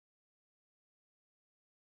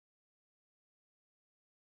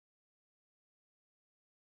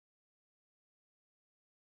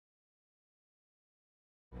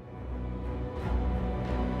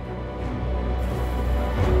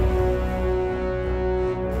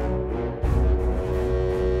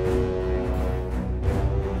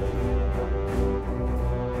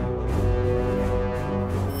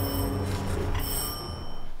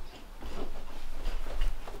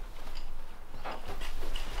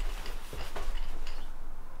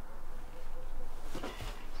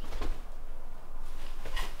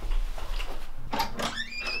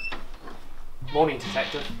Morning,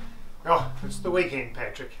 Detective. Oh, it's the weekend,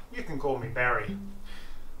 Patrick. You can call me Barry.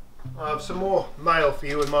 I have some more mail for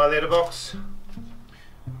you in my letterbox.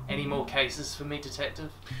 Any more cases for me,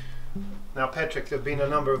 Detective? Now, Patrick, there have been a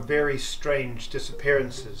number of very strange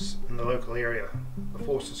disappearances in the local area. The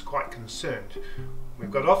force is quite concerned. We've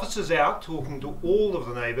got officers out talking to all of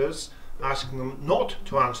the neighbours, asking them not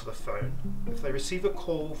to answer the phone if they receive a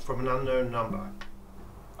call from an unknown number.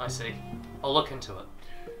 I see. I'll look into it.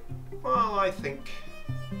 Well, I think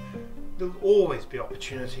there'll always be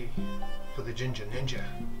opportunity for the Ginger Ninja,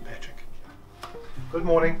 Patrick. Good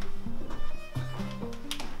morning.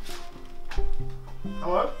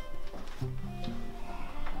 Hello?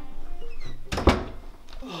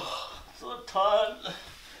 Oh, so tired.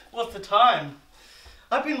 What's the time?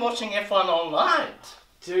 I've been watching F1 all night.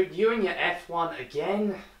 Dude, you and your F1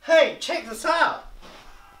 again? Hey, check this out.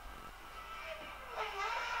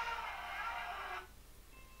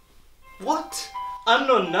 What?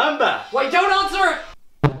 Unknown number. Wait, don't answer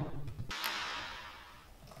it!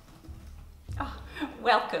 Oh,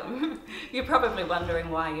 welcome. You're probably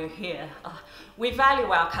wondering why you're here. We value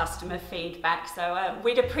our customer feedback, so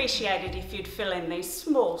we'd appreciate it if you'd fill in these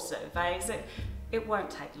small surveys. It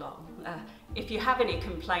won't take long. If you have any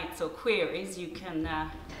complaints or queries, you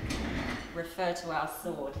can refer to our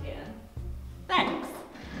sword here. Thanks.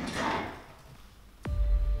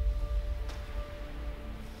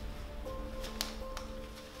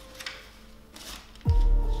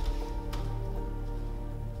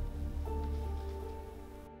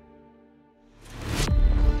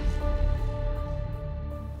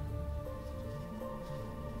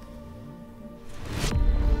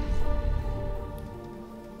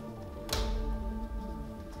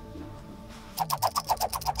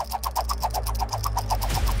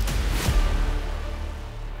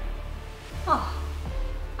 Oh,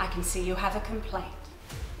 I can see you have a complaint.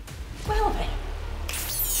 Well then.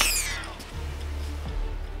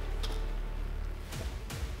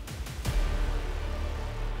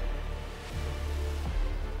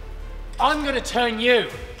 I'm gonna turn you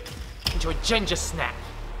into a ginger snap.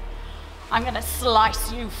 I'm gonna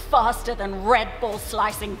slice you faster than Red Bull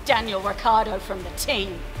slicing Daniel Ricciardo from the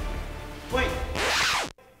team. Wait,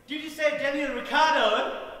 did you say Daniel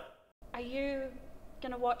Ricciardo? Are you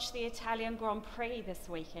gonna watch the Italian Grand Prix this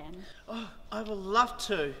weekend? Oh, I would love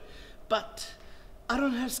to, but I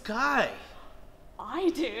don't have Sky. I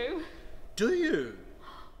do. Do you?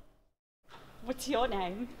 What's your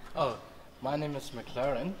name? Oh, my name is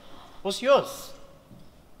McLaren. What's yours?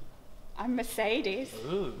 I'm Mercedes.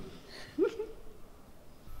 Ooh.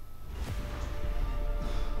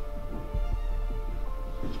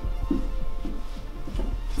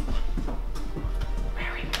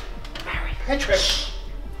 Mary. Patrick!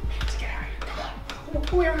 Let's get out of here. Come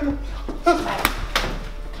on. Where am I?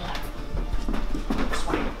 This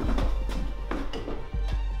way.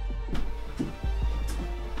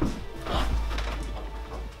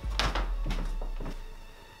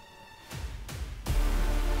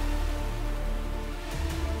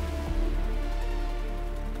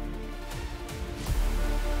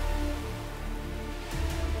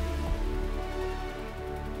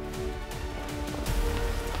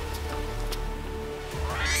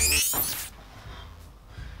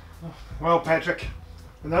 Well, Patrick,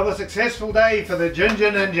 another successful day for the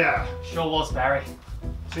Ginger Ninja. Sure was, Barry.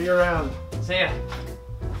 See you around. See ya.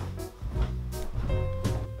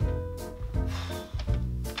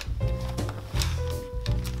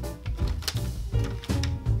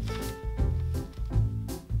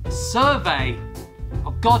 Survey?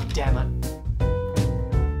 Oh, God damn it.